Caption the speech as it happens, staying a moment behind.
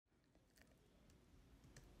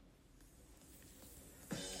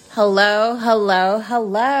Hello, hello,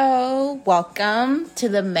 hello. Welcome to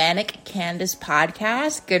the Manic Candace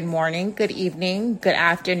podcast. Good morning, good evening, good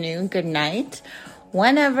afternoon, good night.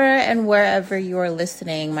 Whenever and wherever you are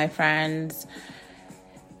listening, my friends.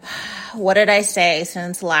 What did I say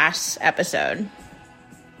since last episode?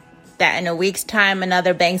 That in a week's time,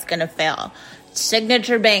 another bank's going to fail.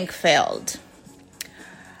 Signature Bank failed.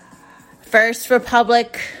 First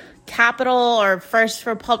Republic Capital or First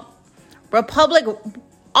Republic,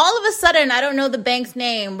 all of a sudden, I don't know the bank's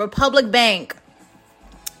name, Republic Bank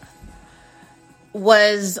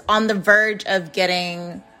was on the verge of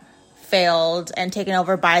getting failed and taken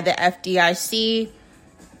over by the FDIC,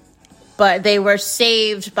 but they were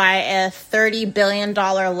saved by a $30 billion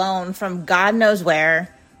loan from God knows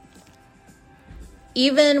where.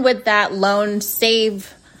 Even with that loan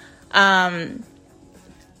save,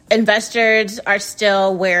 investors are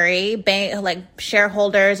still wary,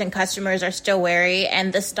 shareholders and customers are still wary,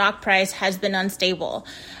 and the stock price has been unstable.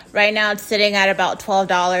 Right now, it's sitting at about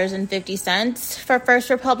 $12.50 for First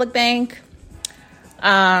Republic Bank,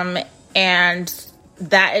 and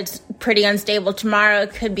that is pretty unstable. Tomorrow,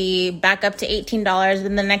 it could be back up to $18,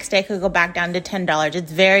 and the next day it could go back down to $10.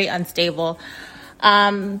 It's very unstable.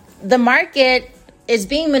 The market is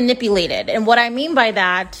being manipulated, and what I mean by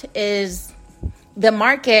that is the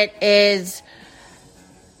market is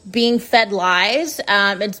being fed lies.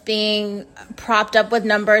 It's being propped up with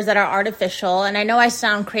numbers that are artificial. And I know I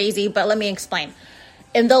sound crazy, but let me explain.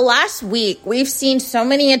 In the last week, we've seen so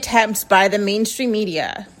many attempts by the mainstream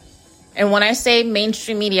media. And when I say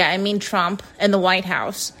mainstream media, I mean Trump and the White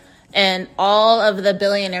House and all of the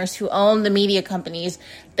billionaires who own the media companies.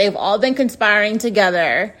 They've all been conspiring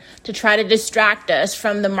together to try to distract us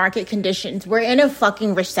from the market conditions. We're in a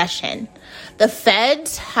fucking recession. The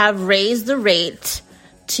feds have raised the rate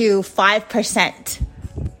to 5%.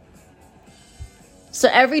 So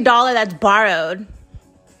every dollar that's borrowed,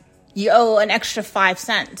 you owe an extra 5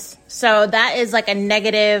 cents. So that is like a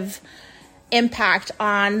negative impact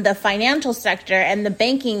on the financial sector and the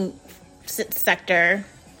banking sector,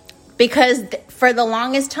 because for the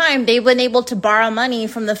longest time, they've been able to borrow money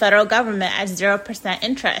from the federal government at 0%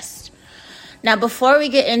 interest. Now, before we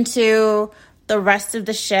get into the rest of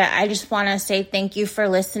the shit, I just want to say thank you for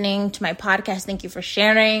listening to my podcast. Thank you for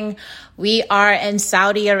sharing. We are in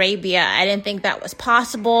Saudi Arabia. I didn't think that was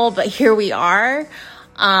possible, but here we are.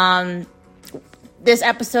 This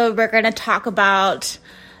episode, we're going to talk about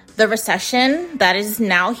the recession that is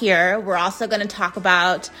now here. We're also going to talk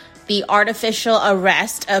about the artificial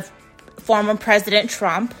arrest of former President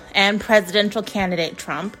Trump and presidential candidate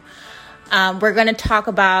Trump. We're going to talk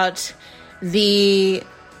about the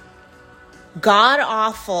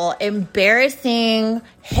god-awful, embarrassing,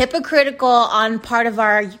 hypocritical on part of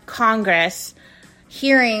our Congress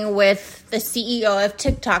hearing with the CEO of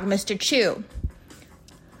TikTok, Mr. Chu.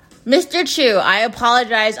 Mr. Chu, I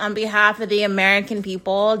apologize on behalf of the American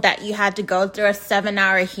people that you had to go through a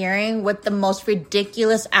 7-hour hearing with the most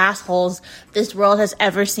ridiculous assholes this world has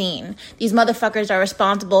ever seen. These motherfuckers are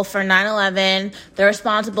responsible for 9/11. They're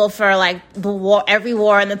responsible for the war, every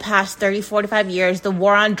war in the past 30, 45 years, the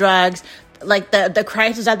war on drugs, the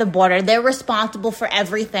crisis at the border. They're responsible for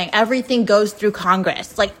everything. Everything goes through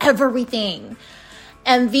Congress, everything.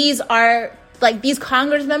 And these are these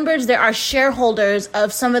Congress members, they are shareholders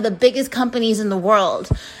of some of the biggest companies in the world.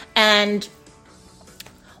 And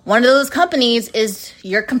one of those companies is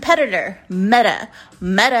your competitor, Meta.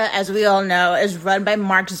 Meta, as we all know, is run by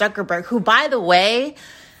Mark Zuckerberg, who, by the way,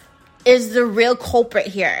 is the real culprit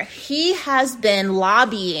here. He has been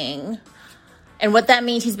lobbying, and what that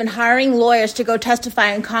means, he's been hiring lawyers to go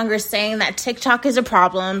testify in Congress saying that TikTok is a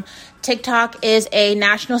problem. TikTok is a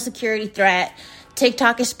national security threat.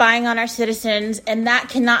 TikTok is spying on our citizens, and that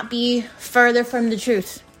cannot be further from the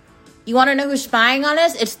truth. You want to know who's spying on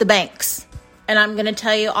us? It's the banks. And I'm going to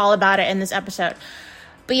tell you all about it in this episode.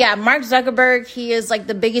 But yeah, Mark Zuckerberg, he is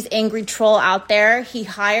the biggest angry troll out there. He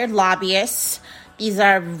hired lobbyists. These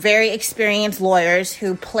are very experienced lawyers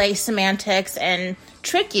who play semantics and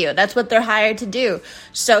trick you. That's what they're hired to do.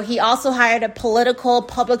 So he also hired a political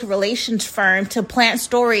public relations firm to plant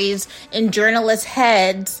stories in journalists'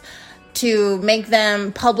 heads to make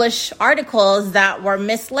them publish articles that were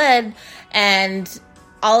misled, and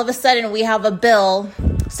all of a sudden we have a bill,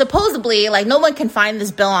 supposedly, no one can find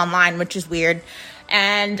this bill online, which is weird,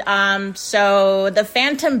 and so the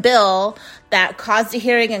phantom bill that caused a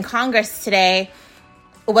hearing in Congress today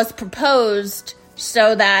was proposed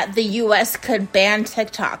so that the U.S. could ban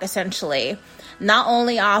TikTok, essentially, not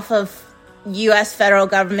only off of U.S. federal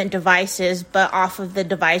government devices, but off of the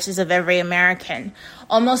devices of every American.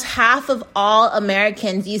 Almost half of all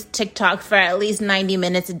Americans use TikTok for at least 90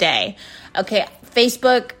 minutes a day. Okay,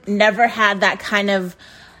 Facebook never had that kind of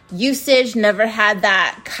usage, never had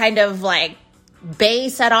that kind of like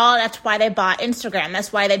base at all. That's why they bought Instagram.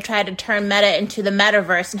 That's why they tried to turn Meta into the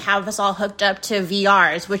metaverse and have us all hooked up to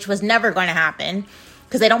VRs, which was never going to happen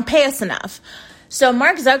because they don't pay us enough. So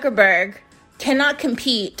Mark Zuckerberg cannot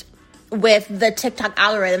compete with the TikTok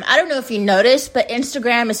algorithm. I don't know if you noticed, but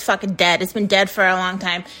Instagram is fucking dead. It's been dead for a long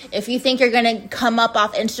time. If you think you're going to come up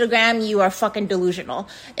off Instagram, you are fucking delusional.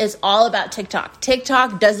 It's all about TikTok.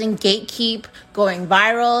 TikTok doesn't gatekeep going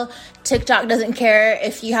viral. TikTok doesn't care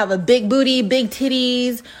if you have a big booty, big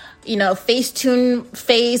titties, you know, Facetune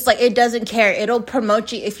face. Like, it doesn't care. It'll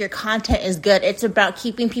promote you if your content is good. It's about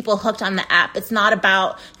keeping people hooked on the app. It's not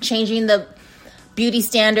about changing the beauty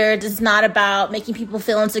standards. It's not about making people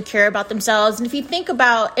feel insecure about themselves. And if you think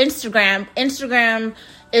about Instagram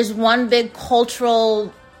is one big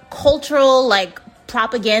cultural like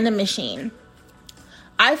propaganda machine.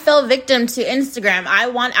 I fell victim to Instagram.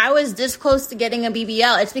 I was this close to getting a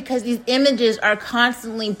BBL. It's because these images are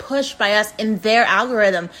constantly pushed by us in their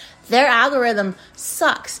algorithm. Their algorithm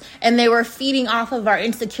sucks. And they were feeding off of our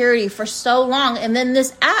insecurity for so long. And then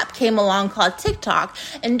this app came along called TikTok.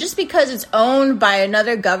 And just because it's owned by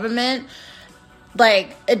another government,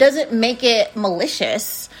 like, it doesn't make it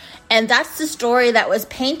malicious. And that's the story that was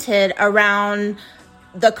painted around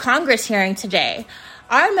the Congress hearing today.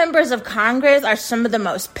 Our members of Congress are some of the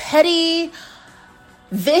most petty,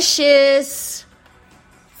 vicious,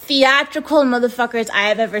 theatrical motherfuckers I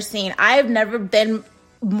have ever seen. I have never been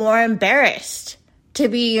more embarrassed to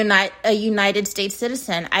be a United States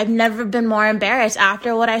citizen. I've never been more embarrassed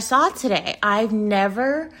after what I saw today. I've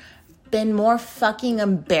never been more fucking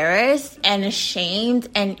embarrassed and ashamed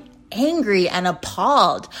and angry and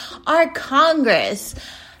appalled. Our Congress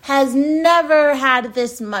has never had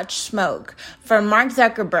this much smoke. For Mark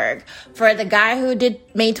Zuckerberg, for the guy who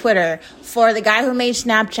made Twitter, for the guy who made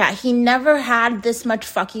Snapchat, he never had this much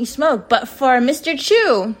fucking smoke. But for Mr.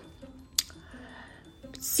 Chu,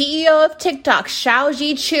 CEO of TikTok,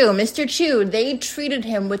 Xiaoji Chu, Mr. Chu, they treated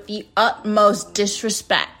him with the utmost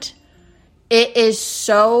disrespect. It is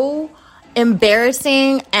so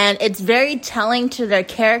embarrassing, and it's very telling to their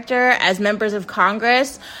character as members of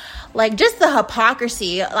Congress. Like, just the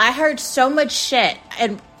hypocrisy. I heard so much shit,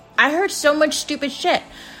 and I heard so much stupid shit.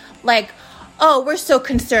 Like, oh, we're so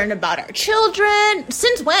concerned about our children.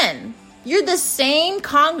 Since when? You're the same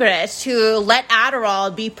Congress who let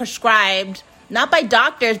Adderall be prescribed, not by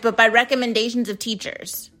doctors, but by recommendations of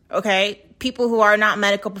teachers, okay? People who are not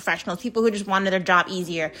medical professionals, people who just wanted their job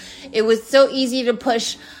easier. It was so easy to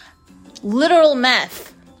push literal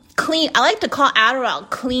meth. Clean, I like to call Adderall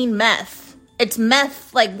clean meth. It's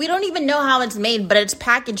meth, like, we don't even know how it's made, but it's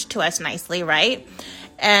packaged to us nicely, right?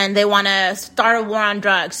 And they want to start a war on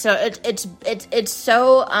drugs. So it's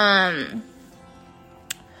so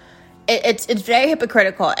it's very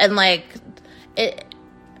hypocritical. And like,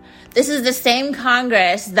 this is the same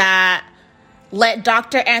Congress that let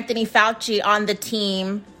Dr. Anthony Fauci on the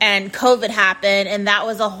team and COVID happened, and that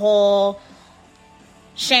was a whole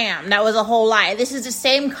sham. That was a whole lie. This is the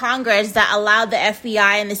same Congress that allowed the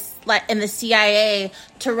FBI and the CIA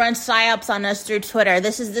to run psyops on us through Twitter.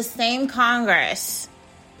 This is the same Congress,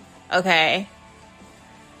 okay,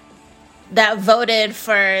 that voted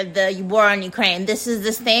for the war on Ukraine. This is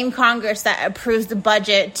the same Congress that approves the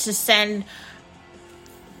budget to send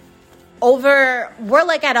we're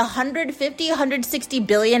like at $160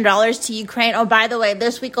 billion to Ukraine. Oh, by the way,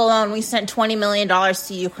 this week alone, we sent $20 million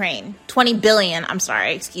to Ukraine. 20 billion, I'm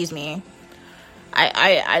sorry, excuse me.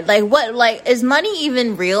 I like, what, like, is money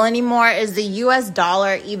even real anymore? Is the US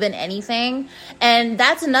dollar even anything? And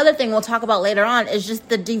that's another thing we'll talk about later on, is just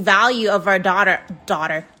the devalue of our dollar.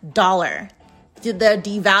 The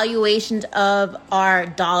devaluation of our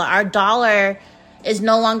dollar. Our dollar is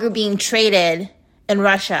no longer being traded in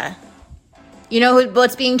Russia. You know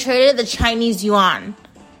what's being traded? The Chinese yuan.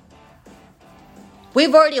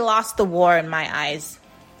 We've already lost the war in my eyes.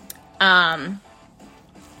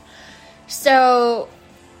 So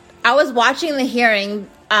I was watching the hearing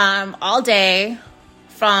all day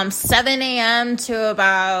from 7 a.m. to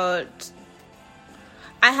about...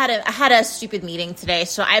 I had a stupid meeting today,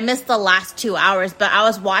 so I missed the last 2 hours, but I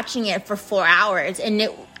was watching it for 4 hours, and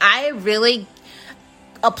I really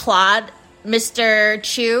applaud Mr.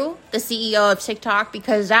 Chu, the CEO of TikTok,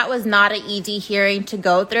 because that was not an easy hearing to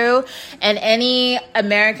go through. And any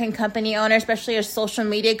American company owner, especially a social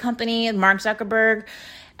media company, Mark Zuckerberg,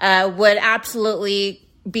 would absolutely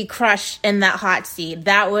be crushed in that hot seat.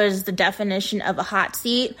 That was the definition of a hot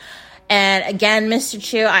seat. And again, Mr.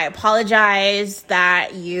 Chu, I apologize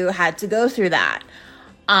that you had to go through that.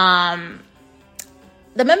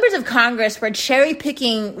 The members of Congress were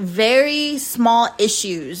cherry-picking very small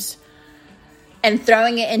issues and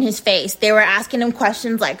throwing it in his face. They were asking him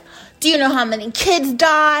questions like, do you know how many kids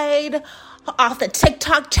died off the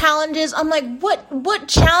TikTok challenges? I'm like, what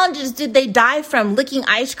challenges did they die from? Licking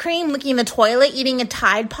ice cream, licking the toilet, eating a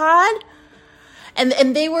Tide Pod?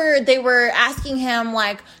 And they were asking him,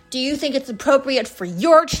 like, do you think it's appropriate for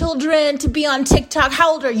your children to be on TikTok?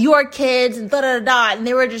 How old are your kids? And da-da-da-da. And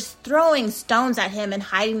they were just throwing stones at him and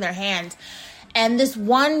hiding their hands. And this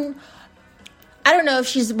one, I don't know if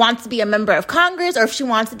she wants to be a member of Congress or if she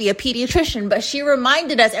wants to be a pediatrician, but she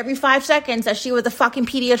reminded us every 5 seconds that she was a fucking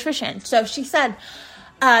pediatrician. So she said,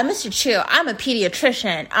 Mr. Chu, I'm a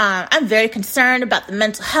pediatrician. I'm very concerned about the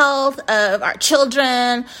mental health of our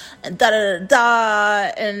children, and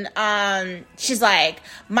da-da-da-da. And she's like,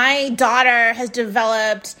 my daughter has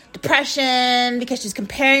developed depression because she's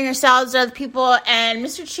comparing herself to other people. And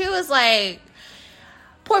Mr. Chu is like,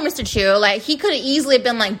 poor Mr. Chu, like, he could have easily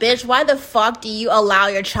been like, bitch, why the fuck do you allow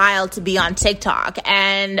your child to be on TikTok?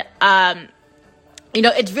 And,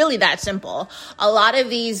 it's really that simple. A lot of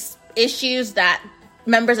these issues that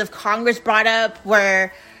members of Congress brought up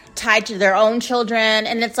were tied to their own children,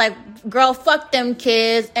 and it's like, girl, fuck them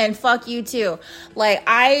kids and fuck you too. Like,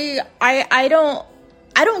 I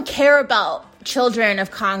don't care about children of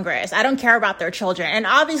Congress. I don't care about their children. And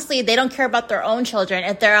obviously they don't care about their own children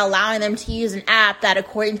if they're allowing them to use an app that,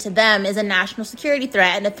 according to them, is a national security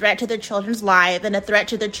threat and a threat to their children's lives and a threat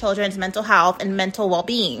to their children's mental health and mental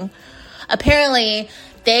well-being. Apparently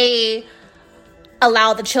they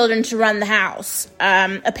allow the children to run the house.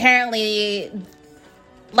 Apparently,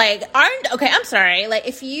 I'm sorry. Like,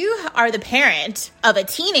 if you are the parent of a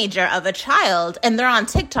teenager, of a child, and they're on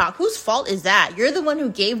TikTok, whose fault is that? You're the one who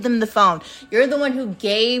gave them the phone. You're the one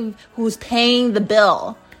who's paying the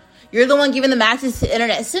bill. You're the one giving them access to the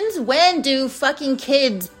internet. Since when do fucking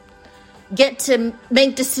kids get to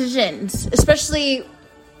make decisions? Especially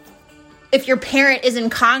if your parent is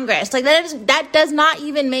in Congress. Like, that does not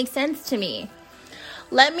even make sense to me.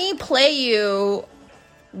 Let me play you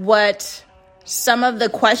what some of the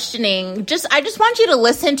questioning, I just want you to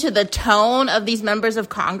listen to the tone of these members of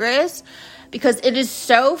Congress, because it is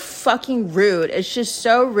so fucking rude. It's just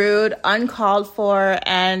so rude, uncalled for,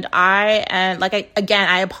 and I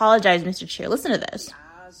apologize, Mr. Chair. Listen to this.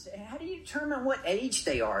 How do you determine what age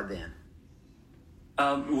they are then?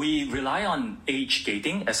 We rely on age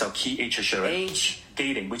gating as our key age assurance. Age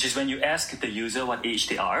gating, which is when you ask the user what age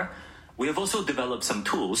they are. We have also developed some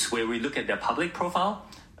tools where we look at their public profile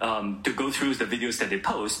to go through the videos that they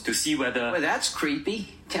post to see whether... Well, that's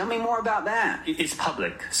creepy. Tell me more about that. It's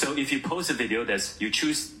public. So if you post a video, you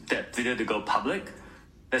choose that video to go public,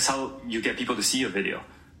 that's how you get people to see your video.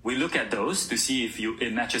 We look at those to see if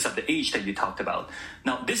it matches up the age that you talked about.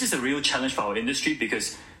 Now, this is a real challenge for our industry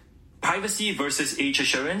because privacy versus age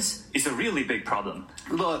assurance is a really big problem.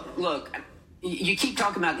 Look. You keep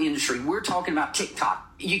talking about the industry. We're talking about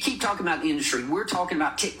TikTok. You keep talking about the industry. We're talking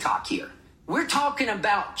about TikTok here. We're talking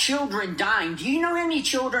about children dying. Do you know how many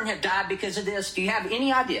children have died because of this? Do you have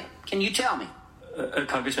any idea? Can you tell me?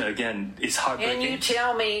 Congressman, again, it's heartbreaking. Can you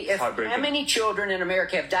tell me how many children in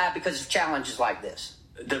America have died because of challenges like this?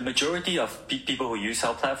 The majority of people who use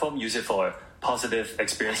our platform use it for positive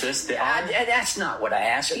experiences. That's not what I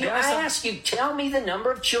asked you. I asked you, tell me the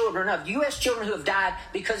number of children, of U.S. children who have died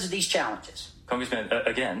because of these challenges. Congressman,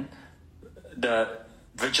 again, the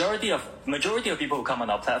majority of people who come on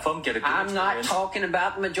our platform get a good experience. I'm not talking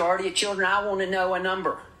about the majority of children. I want to know a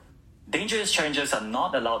number. Dangerous challenges are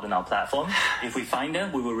not allowed on our platform. If we find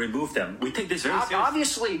them, we will remove them. We take this very seriously.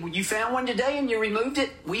 Obviously, you found one today and you removed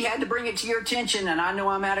it. We had to bring it to your attention, and I know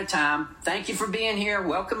I'm out of time. Thank you for being here.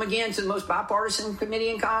 Welcome again to the most bipartisan committee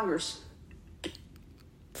in Congress.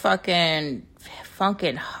 Fucking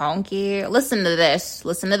honky. Listen to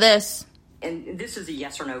this. And this is a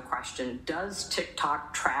yes or no question. Does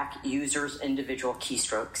TikTok track users' individual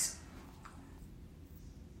keystrokes?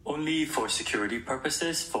 Only for security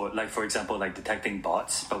purposes, for example, detecting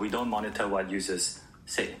bots, but we don't monitor what users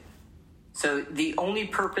say. So the only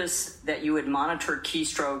purpose that you would monitor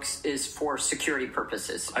keystrokes is for security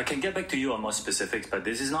purposes. I can get back to you on more specifics, but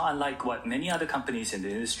this is not unlike what many other companies in the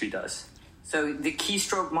industry does. So the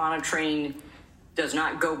keystroke monitoring does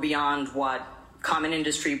not go beyond what common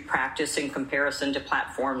industry practice in comparison to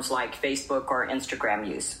platforms like Facebook or Instagram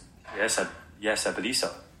use? Yes, I believe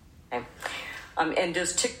so. Okay. And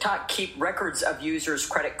does TikTok keep records of users'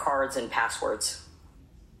 credit cards and passwords?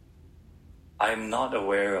 I'm not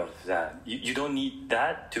aware of that. You don't need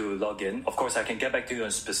that to log in. Of course, I can get back to you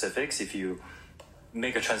on specifics if you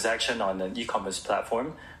make a transaction on an e-commerce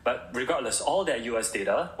platform. But regardless, all that US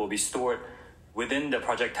data will be stored within the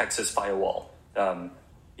Project Texas firewall,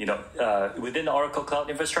 within the Oracle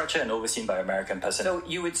Cloud infrastructure and overseen by American personnel. So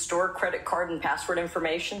you would store credit card and password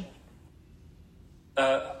information?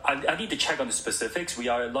 I need to check on the specifics. We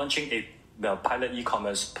are launching a pilot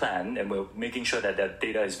e-commerce plan, and we're making sure that that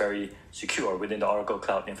data is very secure within the Oracle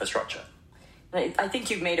Cloud infrastructure. I think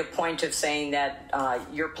you've made a point of saying that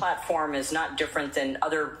your platform is not different than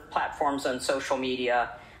other platforms on social media,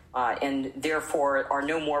 and therefore are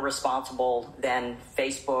no more responsible than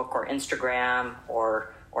Facebook or Instagram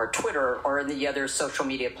or Twitter or the other social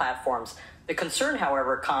media platforms. The concern,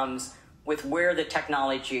 however, comes with where the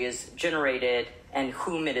technology is generated and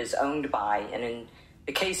whom it is owned by. And in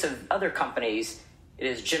the case of other companies, it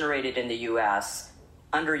is generated in the U.S.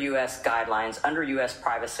 under U.S. guidelines, under U.S.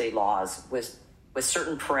 privacy laws, with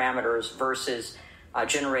certain parameters versus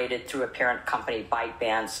generated through a parent company,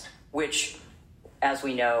 ByteDance, which, as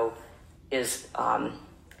we know, is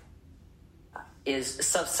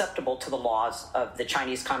susceptible to the laws of the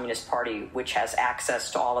Chinese Communist Party, which has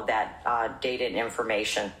access to all of that data and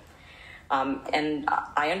information. And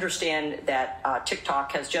I understand that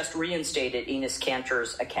TikTok has just reinstated Enos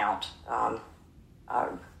Kanter's account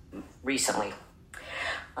recently.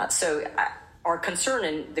 So our concern,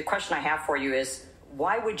 and the question I have for you is,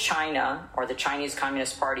 why would China or the Chinese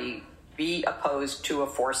Communist Party be opposed to a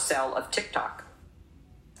forced sale of TikTok?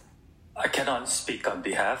 I cannot speak on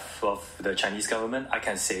behalf of the Chinese government. I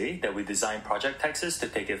can say that we designed Project Texas to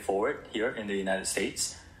take it forward here in the United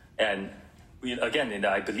States. And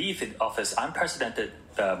I believe it offers unprecedented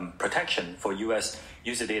protection for U.S.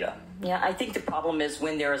 user data. Yeah, I think the problem is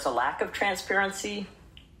when there is a lack of transparency,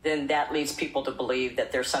 then that leads people to believe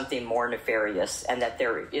that there's something more nefarious and that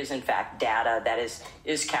there is, in fact, data that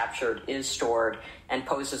is captured, is stored, and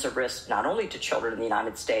poses a risk not only to children in the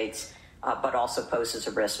United States, but also poses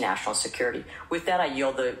a risk to national security. With that, I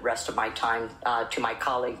yield the rest of my time to my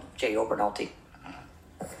colleague, Jay Obernolte.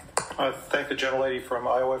 I thank the gentlelady from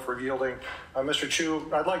Iowa for yielding. Mr. Chu,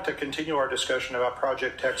 I'd like to continue our discussion about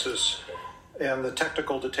Project Texas and the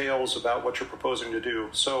technical details about what you're proposing to do.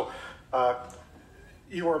 So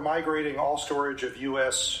you are migrating all storage of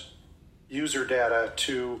U.S. user data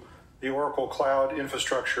to the Oracle Cloud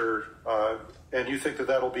infrastructure, and you think that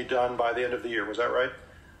that'll be done by the end of the year. Was that right?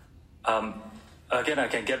 Again, I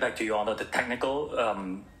can get back to you on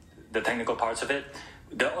the technical parts of it.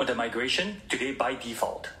 The migration today by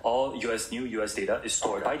default, all new U.S. data is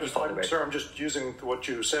stored by default. Sir, I'm just using what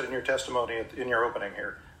you said in your testimony in your opening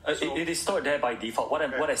here. It is stored there by default. What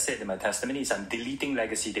I said in my testimony is I'm deleting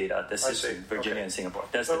legacy data. This is in Virginia and Singapore.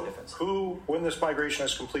 That's the difference. When this migration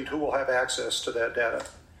is complete, who will have access to that data?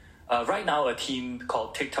 Right now, a team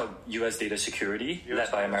called TikTok U.S. Data Security,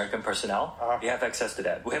 led by American personnel, we have access to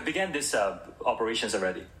that. We have begun this operations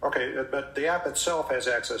already. Okay, but the app itself has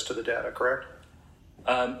access to the data, correct?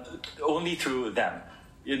 Only through them.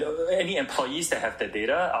 Any employees that have the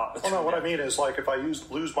data. What I mean is, like, if I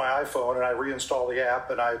lose my iPhone and I reinstall the app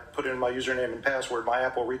and I put in my username and password, my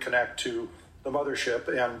app will reconnect to the mothership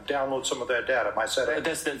and download some of that data. My setting.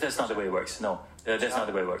 That's not the way it works. No, that's not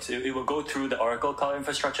the way it works. It will go through the Oracle Cloud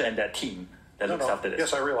infrastructure and that team that looks after this.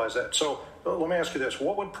 Yes, I realize that. So let me ask you this: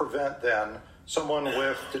 what would prevent then someone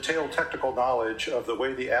with detailed technical knowledge of the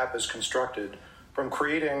way the app is constructed from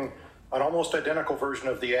creating an almost identical version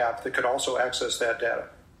of the app that could also access that data?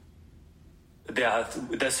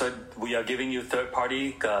 That's what we are giving you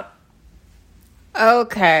third-party.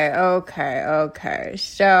 Okay.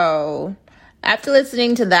 So after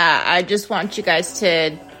listening to that, I just want you guys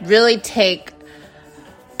to really take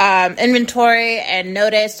inventory and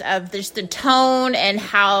notice of just the tone and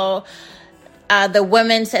how the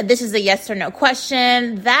women said, this is a yes or no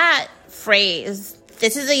question. That phrase,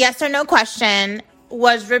 this is a yes or no question,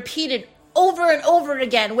 was repeated over and over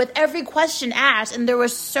again with every question asked. And there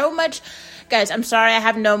was so much, guys, I'm sorry I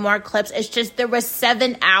have no more clips. It's just there was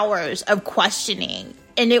 7 hours of questioning.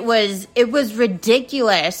 And it was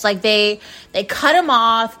ridiculous. Like they cut him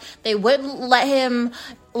off. They wouldn't let him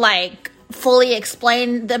fully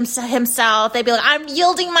explain himself. They'd be like, I'm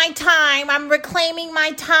yielding my time. I'm reclaiming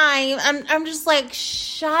my time. I'm just like,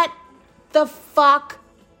 shut the fuck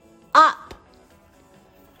up.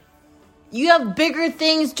 You have bigger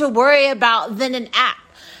things to worry about than an app.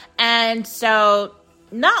 And so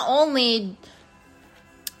not only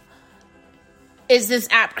is this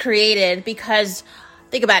app created because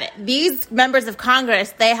think about it. These members of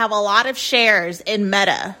Congress, they have a lot of shares in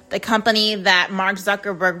Meta, the company that Mark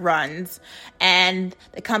Zuckerberg runs, and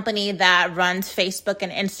the company that runs Facebook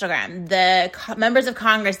and Instagram. The members of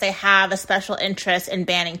Congress, they have a special interest in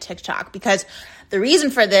banning TikTok, because the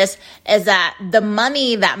reason for this is that the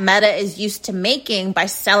money that Meta is used to making by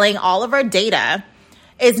selling all of our data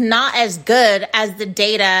is not as good as the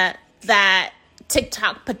data that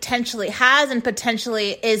TikTok potentially has and potentially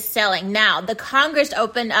is selling. Now, the Congress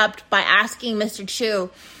opened up by asking Mr. Chu,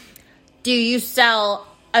 do you sell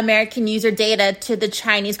American user data to the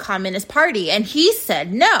Chinese Communist Party? And he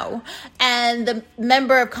said no. And the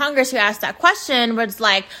member of Congress who asked that question was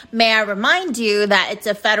like, may I remind you that it's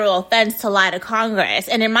a federal offense to lie to Congress?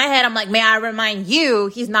 And in my head, I'm like, may I remind you,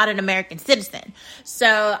 he's not an American citizen.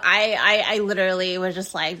 So I literally was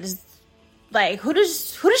just like, who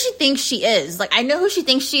does she think she is? Like, I know who she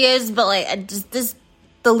thinks she is, but like,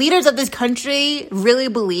 the leaders of this country really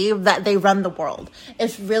believe that they run the world.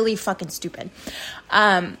 It's really fucking stupid.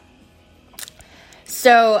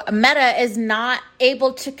 So Meta is not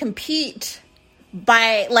able to compete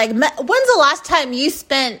by, like, when's the last time you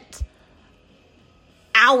spent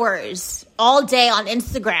hours all day on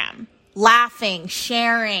Instagram? Laughing,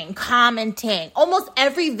 sharing, commenting. Almost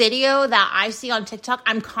every video that I see on TikTok,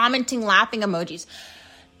 I'm commenting laughing emojis.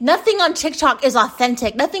 Nothing on TikTok is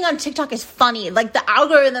authentic. Nothing on TikTok is funny. Like, the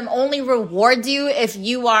algorithm only rewards you if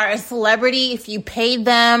you are a celebrity, if you paid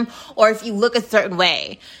them, or if you look a certain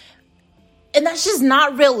way. And that's just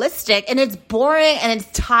not realistic. And it's boring and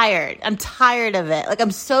it's tired. I'm tired of it. Like,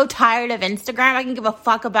 I'm so tired of Instagram. I can give a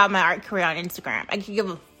fuck about my art career on Instagram. I could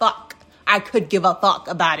give a fuck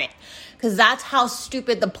about it. Because that's how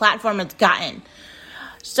stupid the platform has gotten.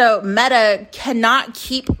 So Meta cannot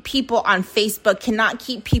keep people on Facebook, cannot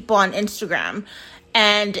keep people on Instagram.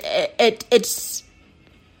 And it's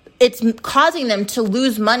causing them to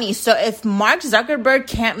lose money. So if Mark Zuckerberg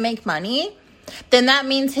can't make money, then that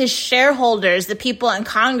means his shareholders, the people in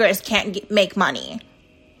Congress, can't make money.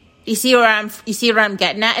 You see where I'm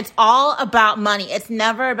getting at? It's all about money. It's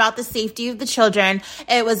never about the safety of the children.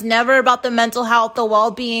 It was never about the mental health, the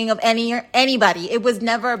well-being of anybody. It was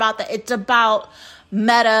never about that. It's about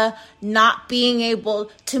Meta not being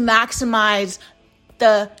able to maximize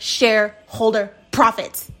the shareholder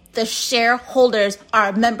profits. The shareholders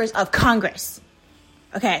are members of Congress.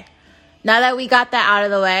 Okay. Now that we got that out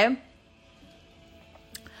of the way,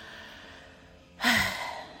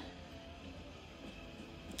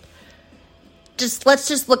 let's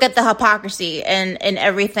just look at the hypocrisy and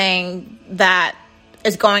everything that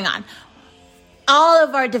is going on. All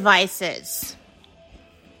of our devices,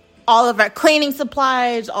 all of our cleaning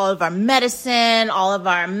supplies, all of our medicine, all of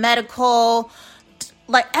our medical,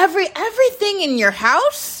 like everything in your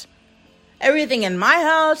house, everything in my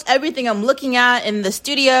house, everything I'm looking at in the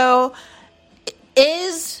studio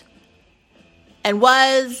is and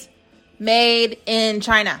was made in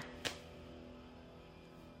China.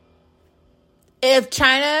 If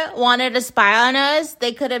China wanted to spy on us,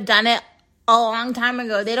 they could have done it a long time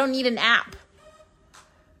ago. They don't need an app.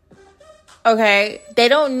 Okay? They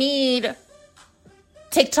don't need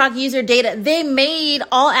TikTok user data. They made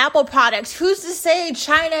all Apple products. Who's to say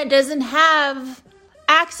China doesn't have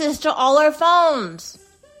access to all our phones?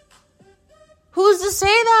 Who's to say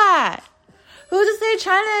that? Who's to say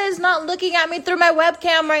China is not looking at me through my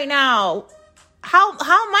webcam right now? How am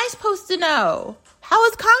I supposed to know? How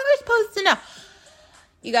is Congress supposed to know?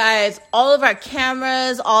 You guys, all of our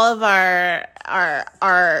cameras, all of our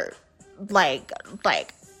like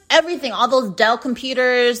everything, all those Dell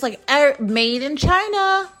computers, like, are made in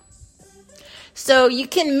China. So you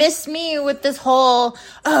can miss me with this whole,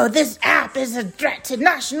 oh, this app is a threat to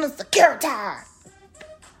national security.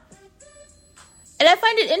 And I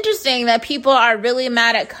find it interesting that people are really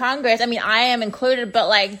mad at Congress. I mean, I am included, but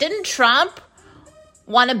like, didn't Trump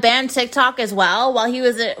want to ban TikTok as well while he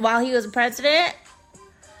was a president?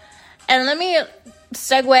 And let me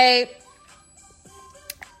segue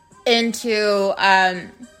into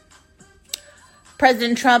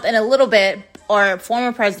President Trump in a little bit, or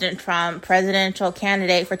former President Trump, presidential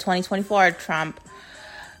candidate for 2024 Trump.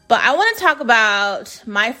 But I want to talk about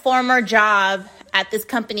my former job at this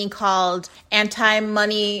company called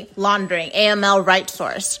Anti-Money Laundering, AML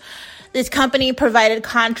RightSource. This company provided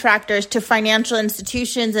contractors to financial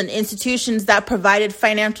institutions and institutions that provided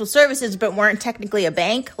financial services but weren't technically a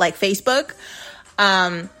bank, like Facebook,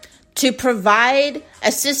 to provide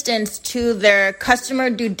assistance to their customer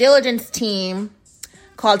due diligence team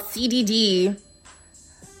called CDD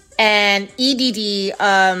and EDD,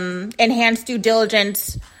 enhanced due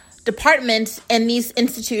diligence departments in these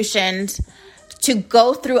institutions to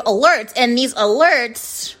go through alerts. And these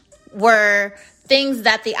alerts were things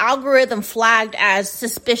that the algorithm flagged as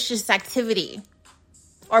suspicious activity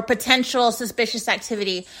or potential suspicious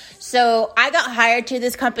activity. So I got hired to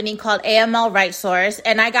this company called AML RightSource,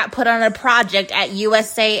 and I got put on a project at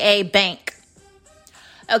USAA Bank.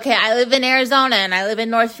 Okay, I live in Arizona, and I live in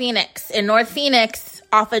North Phoenix. In North Phoenix,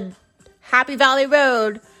 off of Happy Valley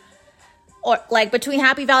Road, or like between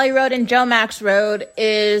Happy Valley Road and Joe Max Road,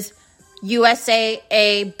 is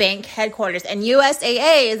USAA Bank headquarters. And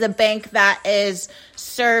USAA is a bank that is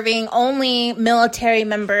serving only military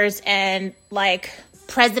members and like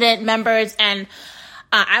president members. And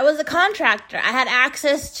I was a contractor. I had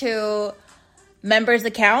access to members'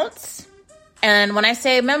 accounts. And when I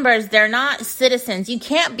say members, they're not citizens. You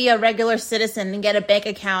can't be a regular citizen and get a bank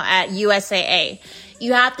account at USAA.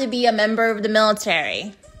 You have to be a member of the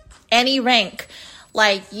military, any rank.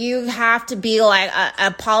 Like, you have to be like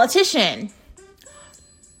a politician.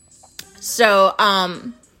 So,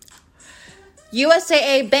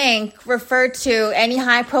 USAA Bank referred to any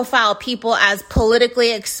high-profile people as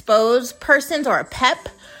politically exposed persons, or a PEP.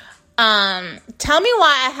 Tell me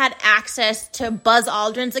why I had access to Buzz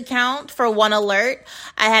Aldrin's account for one alert.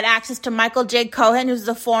 I had access to Michael J. Cohen, who's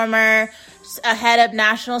the former head of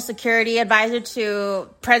national security advisor to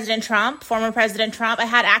President Trump, former President Trump. I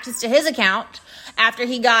had access to his account after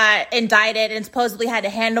he got indicted and supposedly had to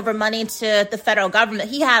hand over money to the federal government.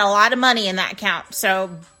 He had a lot of money in that account, so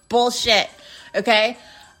bullshit. Okay?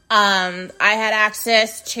 I had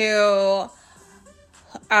access to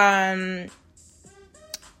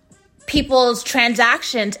people's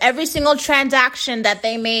transactions, every single transaction that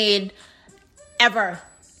they made ever.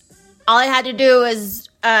 All I had to do was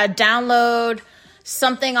download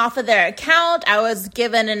something off of their account. I was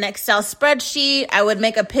given an Excel spreadsheet. I would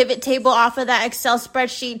make a pivot table off of that Excel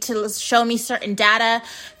spreadsheet to show me certain data,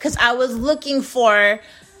 because I was looking for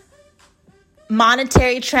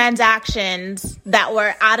monetary transactions that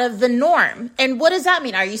were out of the norm. And what does that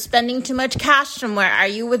mean? Are you spending too much cash somewhere? Are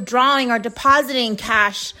you withdrawing or depositing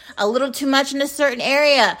cash a little too much in a certain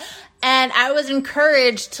area? And I was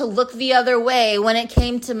encouraged to look the other way when it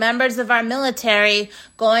came to members of our military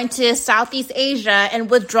going to Southeast Asia and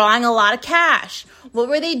withdrawing a lot of cash. What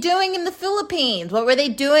were they doing in the Philippines? What were they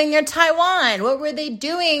doing near Taiwan? What were they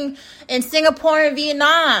doing in Singapore and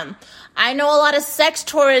Vietnam? I know a lot of sex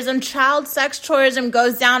tourism, child sex tourism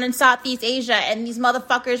goes down in Southeast Asia, and these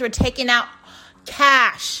motherfuckers were taking out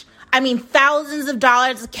cash. I mean, thousands of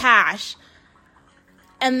dollars of cash.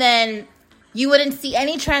 And then you wouldn't see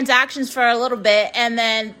any transactions for a little bit, and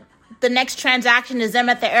then the next transaction is them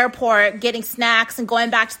at the airport getting snacks and going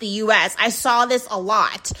back to the U.S. I saw this a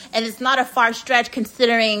lot, and it's not a far stretch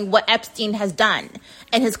considering what Epstein has done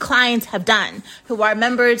and his clients have done, who are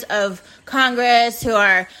members of Congress, who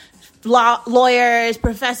are lawyers,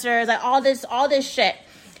 professors, like all this shit.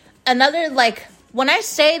 Another, like, when I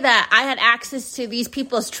say that I had access to these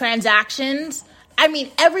people's transactions, I mean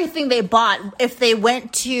everything they bought. If they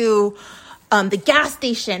went to the gas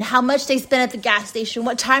station, how much they spent at the gas station,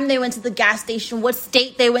 what time they went to the gas station, what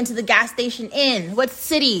state they went to the gas station in, what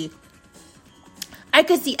city. I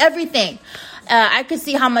could see everything. I could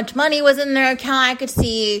see how much money was in their account. I could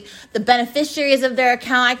see the beneficiaries of their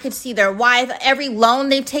account. I could see their wife, every loan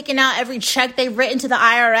they've taken out, every check they've written to the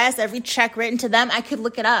IRS, every check written to them. I could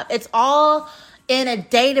look it up. It's all in a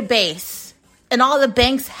database, and all the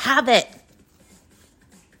banks have it.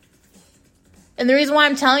 And the reason why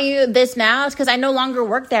I'm telling you this now is because I no longer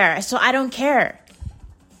work there, so I don't care.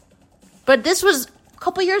 But this was a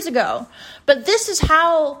couple years ago. But this is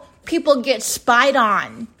how people get spied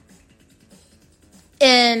on.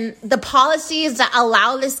 And the policies that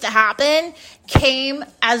allow this to happen came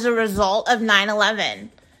as a result of 9/11.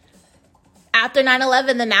 After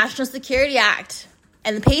 9/11, the National Security Act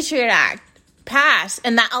and the Patriot Act passed,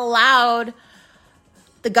 and that allowed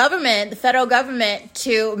the government, the federal government,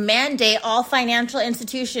 to mandate all financial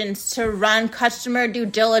institutions to run customer due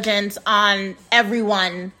diligence on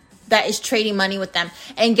everyone that is trading money with them.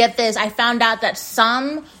 And get this, I found out that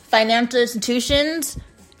some financial institutions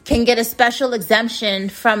can get a special exemption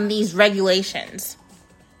from these regulations.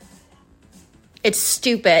 It's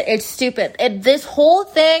stupid. It's stupid. This whole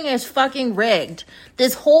thing is fucking rigged.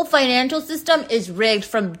 This whole financial system is rigged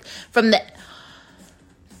from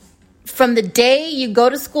the day you go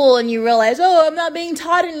to school and you realize, oh, I'm not being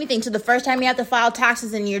taught anything, to the first time you have to file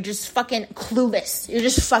taxes and you're just fucking clueless. You're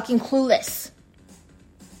just fucking clueless.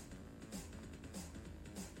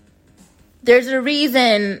 There's a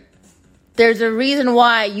reason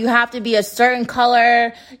why you have to be a certain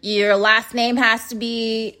color. Your last name has to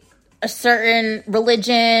be a certain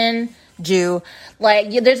religion, Jew.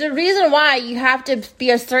 Like, there's a reason why you have to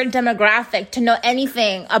be a certain demographic to know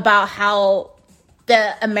anything about how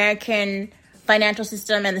the American financial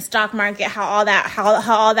system and the stock market, how all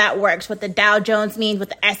that works, what the Dow Jones means, what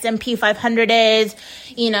the S&P 500 is,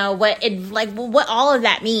 what all of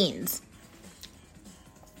that means.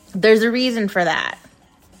 There's a reason for that.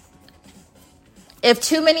 If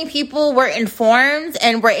too many people were informed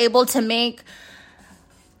and were able to make,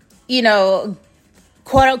 quote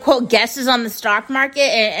unquote guesses on the stock market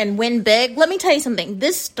and win big, let me tell you something.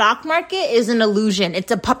 This stock market is an illusion.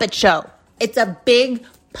 It's a puppet show. It's a big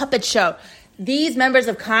puppet show. These members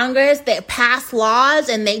of Congress, they pass laws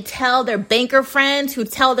and they tell their banker friends, who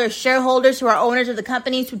tell their shareholders, who are owners of the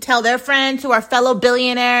companies, who tell their friends, who are fellow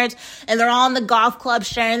billionaires, and they're all in the golf club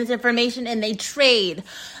sharing this information, and they trade.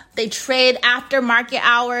 They trade after market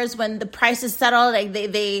hours when the price is settled. Like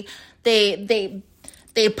they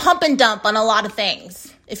pump and dump on a lot of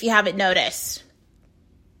things, if you haven't noticed.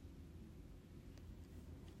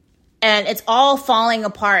 And it's all falling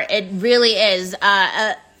apart. It really is.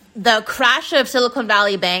 The crash of Silicon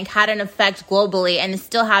Valley Bank had an effect globally and is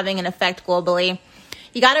still having an effect globally.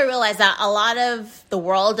 You got to realize that a lot of the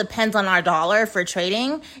world depends on our dollar for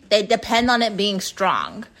trading. They depend on it being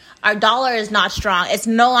strong. Our dollar is not strong. It's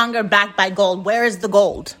no longer backed by gold. Where is the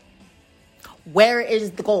gold? Where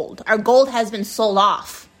is the gold? Our gold has been sold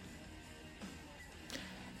off.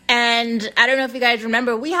 And I don't know if you guys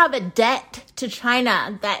remember, we have a debt to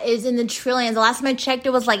China that is in the trillions. The last time I checked,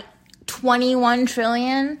 it was like 21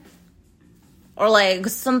 trillion or like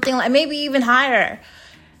something like maybe even higher.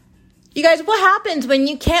 You guys, what happens when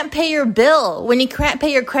you can't pay your bill, when you can't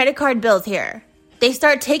pay your credit card bills here? They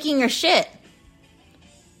start taking your shit.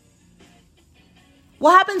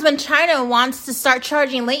 What happens when China wants to start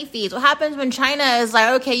charging late fees? What happens when China is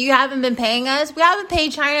like, okay, you haven't been paying us? We haven't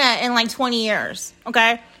paid China in like 20 years,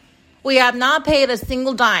 okay? We have not paid a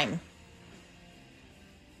single dime.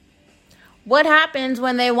 What happens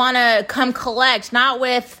when they want to come collect? Not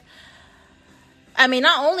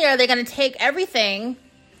only are they going to take everything,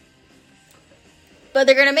 but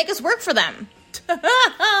they're going to make us work for them.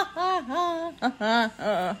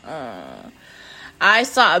 I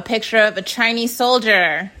saw a picture of a Chinese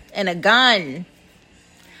soldier and a gun.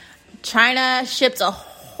 China ships a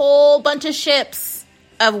whole bunch of ships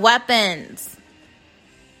of weapons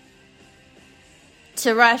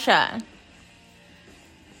to Russia.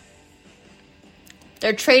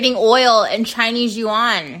 They're trading oil in Chinese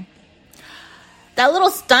yuan. That little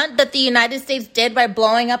stunt that the United States did by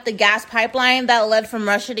blowing up the gas pipeline that led from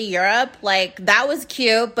Russia to Europe, like, that was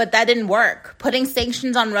cute, but that didn't work. Putting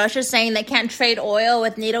sanctions on Russia, saying they can't trade oil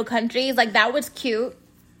with NATO countries, like, that was cute.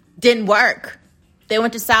 Didn't work. They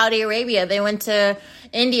went to Saudi Arabia. They went to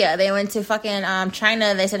India. They went to fucking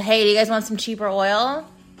China. They said, hey, do you guys want some cheaper oil?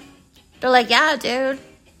 They're like, yeah, dude.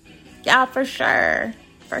 Yeah, for sure.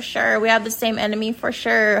 For sure. We have the same enemy, for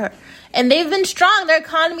sure. And they've been strong. Their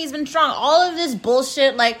economy's been strong. All of this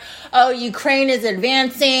bullshit like, oh, Ukraine is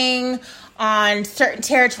advancing on certain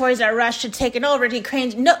territories that Russia taken over.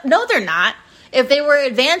 No, they're not. If they were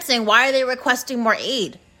advancing, why are they requesting more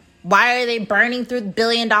aid? Why are they burning through $1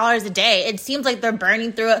 billion a day? It seems like they're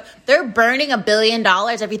burning $1 billion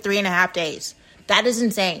every 3.5 days. That is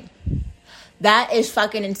insane. That is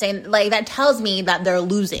fucking insane. Like, that tells me that they're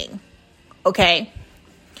losing. Okay?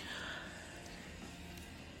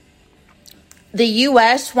 The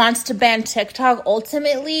U.S. wants to ban TikTok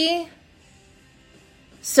ultimately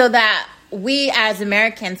so that we as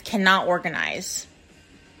Americans cannot organize.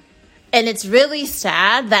 And it's really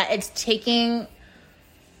sad that it's taking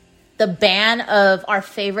the ban of our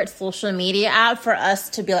favorite social media app for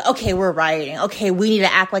us to be like, okay, we're rioting. Okay, we need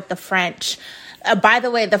to act like the French. By the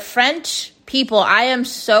way, the French people, I am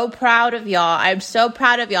so proud of y'all. I'm so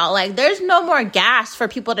proud of y'all. Like, there's no more gas for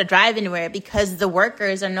people to drive anywhere because the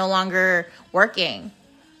workers are no longer working.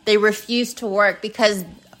 They refuse to work because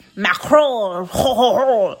Macron,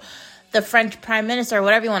 the French prime minister,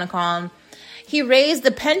 whatever you want to call him, he raised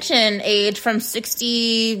the pension age from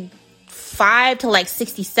 65 to like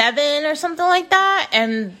 67 or something like that.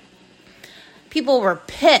 And people were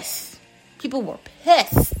pissed.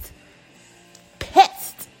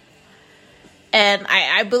 And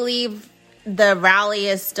I believe the rally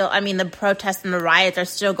is still, the protests and the riots are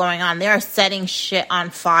still going on. They are setting shit on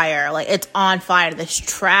fire. Like, it's on fire. There's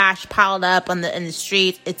trash piled up in the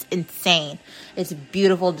streets. It's insane. It's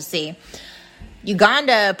beautiful to see.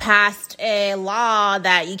 Uganda passed a law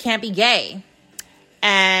that you can't be gay.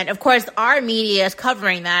 And, of course, our media is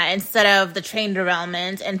covering that instead of the train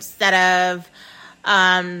derailment, instead of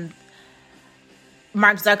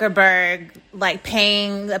Mark Zuckerberg, like,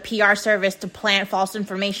 paying a PR service to plant false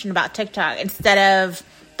information about TikTok instead of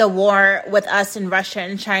the war with us in Russia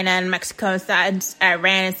and China and Mexico and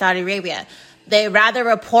Iran and Saudi Arabia. They rather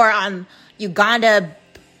report on Uganda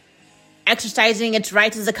exercising its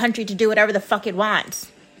rights as a country to do whatever the fuck it wants.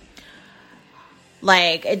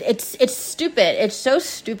 Like, it's stupid. It's so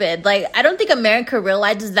stupid. Like, I don't think America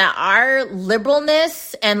realizes that our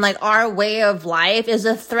liberalness and, like, our way of life is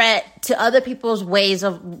a threat to other people's ways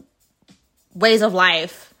of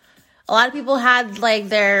life. A lot of people had, like,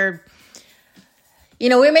 their... You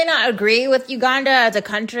know, we may not agree with Uganda as a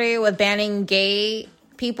country with banning gay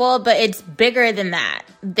people, but it's bigger than that.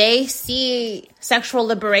 They see sexual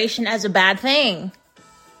liberation as a bad thing.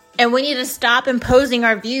 And we need to stop imposing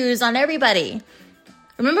our views on everybody.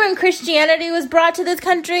 Remember when Christianity was brought to this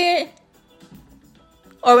country?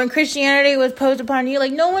 Or when Christianity was posed upon you?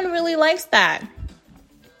 Like, no one really likes that.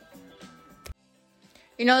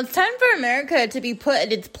 You know, it's time for America to be put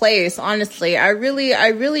in its place, honestly. I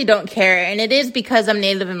really don't care. And it is because I'm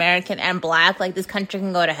Native American and Black. Like, this country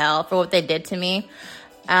can go to hell for what they did to me.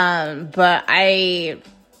 But I'm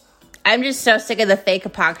just so sick of the fake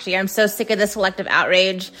hypocrisy. I'm so sick of the selective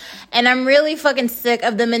outrage. And I'm really fucking sick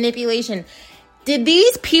of the manipulation. Did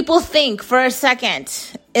these people think for a second,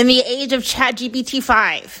 in the age of ChatGPT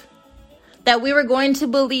 5, that we were going to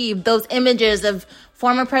believe those images of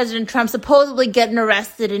former President Trump supposedly getting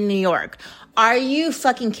arrested in New York? Are you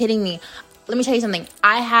fucking kidding me? Let me tell you something.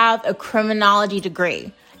 I have a criminology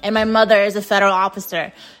degree, and my mother is a federal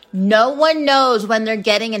officer. No one knows when they're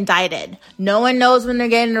getting indicted. No one knows when they're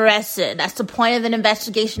getting arrested. That's the point of an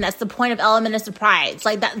investigation. That's the point of element of surprise.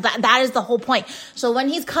 Like, that is the whole point. So when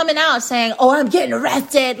he's coming out saying, oh, I'm getting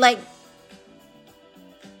arrested, like,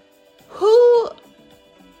 who,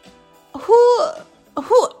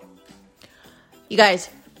 you guys,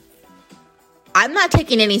 I'm not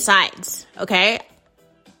taking any sides, okay?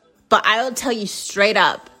 But I will tell you straight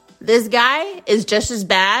up, this guy is just as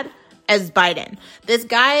bad as Biden. This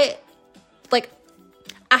guy, like,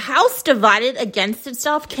 a house divided against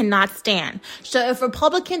itself cannot stand. So if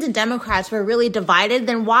Republicans and Democrats were really divided,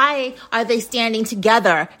 then why are they standing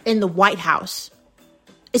together in the White House?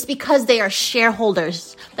 It's because they are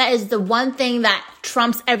shareholders. That is the one thing that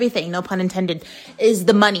trumps everything, no pun intended, is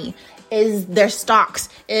the money, is their stocks,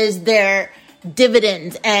 is their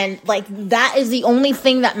dividends. And, like, that is the only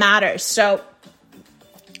thing that matters. So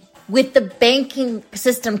with the banking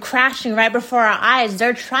system crashing right before our eyes,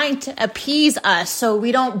 they're trying to appease us so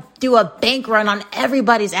we don't do a bank run on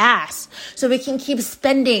everybody's ass, so we can keep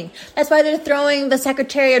spending. That's why they're throwing the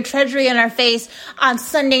Secretary of Treasury in our face on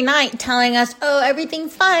Sunday night, telling us, oh,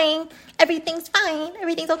 everything's fine, everything's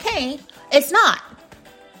okay. It's not.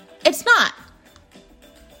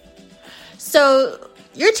 So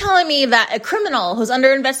you're telling me that a criminal who's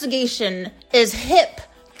under investigation is hip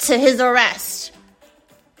to his arrest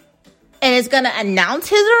and is going to announce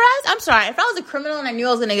his arrest? I'm sorry. If I was a criminal and I knew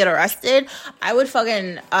I was going to get arrested, I would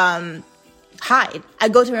fucking hide.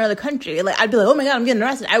 I'd go to another country. Like, I'd be like, oh my God, I'm getting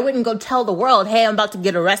arrested. I wouldn't go tell the world, hey, I'm about to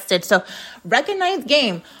get arrested. So recognize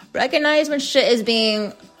game. Recognize when shit is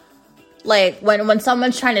being, like, when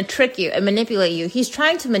someone's trying to trick you and manipulate you. He's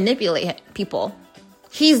trying to manipulate people.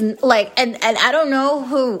 He's like, and I don't know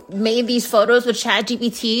who made these photos with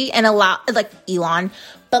ChatGPT and Elon,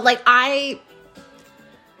 but like,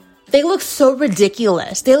 they look so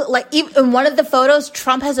ridiculous. They look like, even in one of the photos,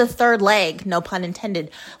 Trump has a third leg, no pun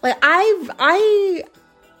intended. Like, I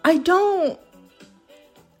don't,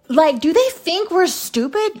 like, do they think we're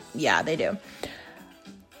stupid? Yeah, they do.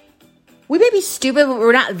 We may be stupid, but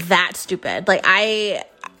we're not that stupid. Like, I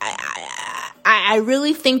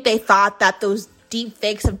really think they thought that those deep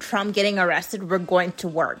fakes of Trump getting arrested were going to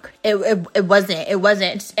work. It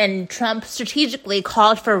wasn't. And Trump strategically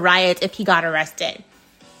called for riots if he got arrested.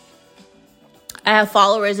 I have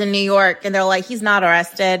followers in New York, and they're like, he's not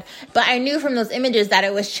arrested. But I knew from those images that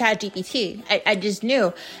it was ChatGPT. I just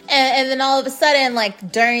knew. And then all of a sudden,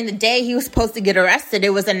 like, during the day he was supposed to get arrested, it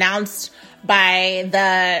was announced by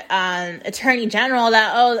the Attorney General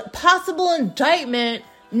that, oh, possible indictment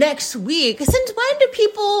next week. Since when do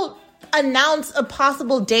people announce a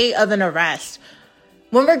possible date of an arrest?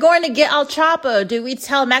 When we're going to get El Chapo, do we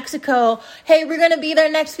tell Mexico, hey, we're going to be there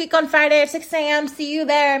next week on Friday at 6 a.m. See you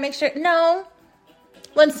there. Make sure. No.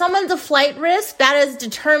 When someone's a flight risk, that is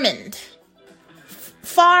determined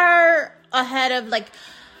far ahead of, like,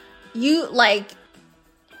 you, like,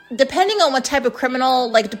 depending on what type of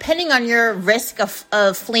criminal, like, depending on your risk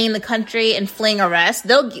of fleeing the country and fleeing arrest,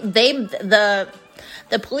 the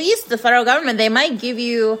police, the federal government, they might give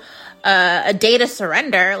you a day to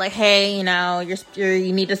surrender. Like, hey, you know,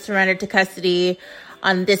 you need to surrender to custody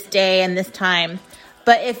on this day and this time.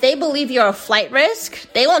 But if they believe you're a flight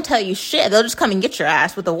risk, they won't tell you shit. They'll just come and get your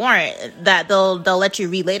ass with a warrant that they'll let you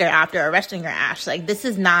read later after arresting your ass. Like, this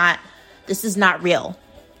is not real.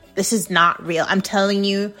 This is not real. I'm telling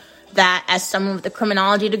you that as someone with a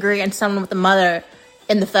criminology degree and someone with a mother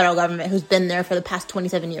in the federal government who's been there for the past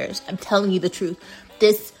 27 years. I'm telling you the truth.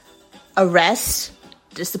 This arrest,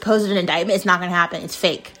 this supposed indictment, is not going to happen. It's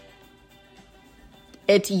fake.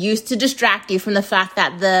 It's used to distract you from the fact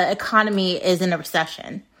that the economy is in a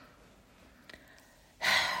recession.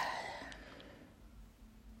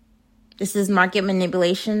 This is market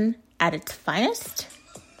manipulation at its finest.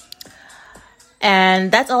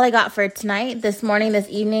 And that's all I got for tonight, this morning, this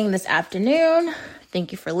evening, this afternoon.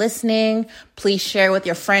 Thank you for listening. Please share with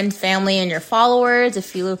your friends, family, and your followers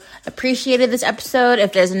if you appreciated this episode.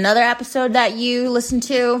 If there's another episode that you listen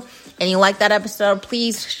to and you like that episode,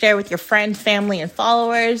 please share with your friends, family, and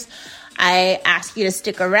followers. I ask you to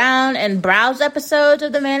stick around and browse episodes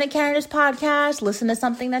of the Man and Candace podcast. Listen to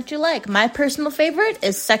something that you like. My personal favorite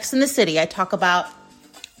is Sex in the City. I talk about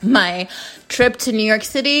my trip to New York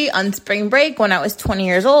City on spring break when I was 20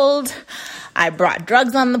 years old. I brought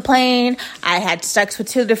drugs on the plane. I had sex with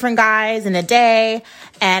 2 different guys in a day,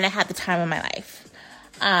 and I had the time of my life.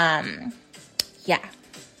 Yeah.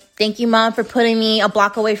 Thank you, Mom, for putting me a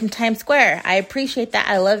block away from Times Square. I appreciate that.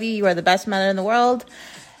 I love you. You are the best mother in the world.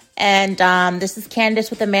 And this is Candace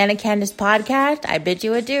with the Man and Candace podcast. I bid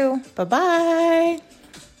you adieu. Bye-bye.